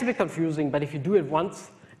 it gets a bit confusing, but if you do it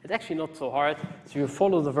once, it's actually not so hard. So you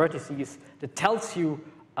follow the vertices that tells you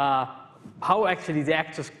how actually the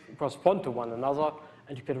axes correspond to one another,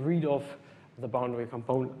 and you can read off the boundary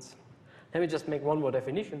components. Let me just make one more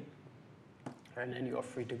definition, and then you are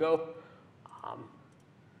free to go.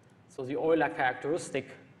 So the Euler characteristic,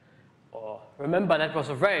 remember that was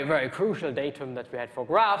a very, very crucial datum that we had for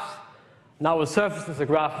graphs. Now a surface is a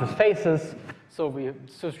graph with faces, so we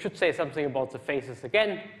should say something about the faces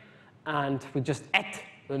again, and we just add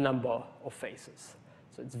the number of faces.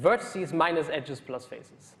 So it's vertices minus edges plus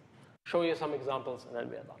faces. Show you some examples, and then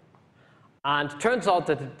we are done. And it turns out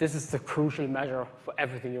that this is the crucial measure for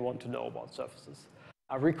everything you want to know about surfaces.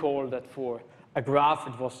 I recall that for a graph,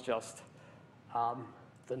 it was just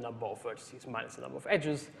the number of vertices minus the number of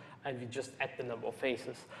edges, and we just add the number of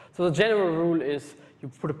faces. So the general rule is you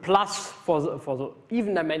put a plus for the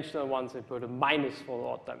even dimensional ones and put a minus for the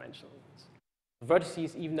odd dimensional ones.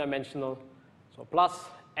 Vertices even dimensional, so plus,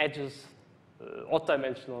 edges, odd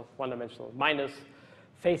dimensional, one dimensional, minus,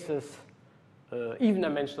 faces, even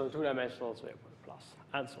dimensional, two dimensional, so we put a plus,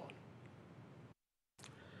 and so on.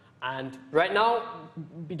 And right now,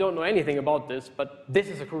 we don't know anything about this, but this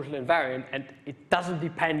is a crucial invariant, and it doesn't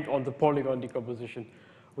depend on the polygon decomposition,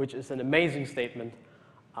 which is an amazing statement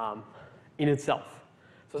in itself.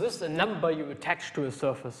 So this is a number you attach to a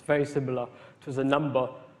surface, very similar to the number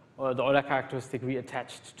or the Euler characteristic we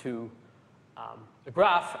attached to the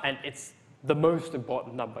graph, and it's the most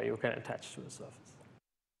important number you can attach to a surface.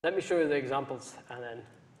 Let me show you the examples, and then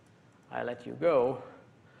I'll let you go.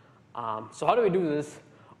 So how do we do this?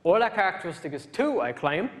 Euler characteristic is 2, I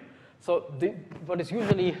claim. So what is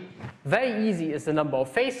usually very easy is the number of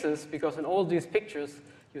faces, because in all these pictures,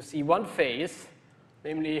 you see one face,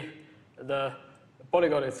 namely the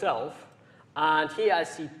polygon itself. And here I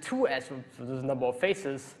see 2 edges, so this is the number of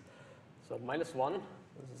faces. So minus 1,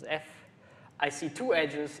 this is F. I see 2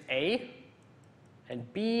 edges, A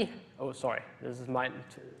and B. Oh, sorry, this is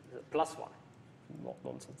plus 1. Not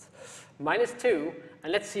nonsense. Minus 2,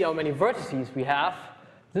 and let's see how many vertices we have.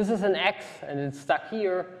 This is an X, and it's stuck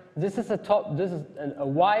here. This is a top. This is a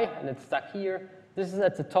Y, and it's stuck here. This is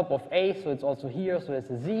at the top of A, so it's also here, so it's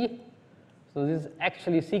a Z. So this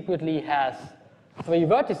actually secretly has 3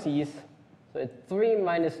 vertices. So it's 3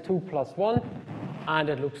 minus 2 plus 1, and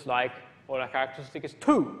it looks like Euler characteristic is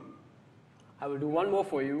 2. I will do one more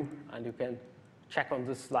for you, and you can check on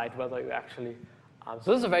this slide whether you actually.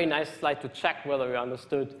 So this is a very nice slide to check whether you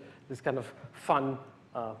understood this kind of fun,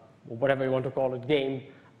 or whatever you want to call it, game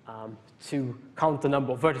to count the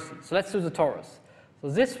number of vertices. So let's do the torus. So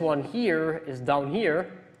this one here is down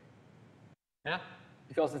here, yeah,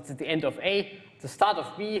 because it's at the end of A, the start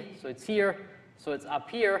of B, so it's here, so it's up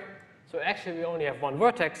here. So actually we only have one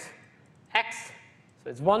vertex, X, so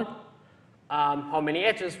it's 1. How many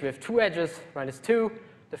edges? We have 2 edges, minus 2.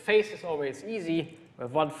 The face is always easy. We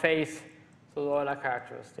have one face, so the Euler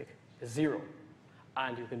characteristic is 0.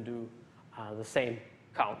 And you can do the same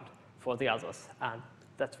count for the others. And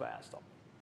that's where I stop.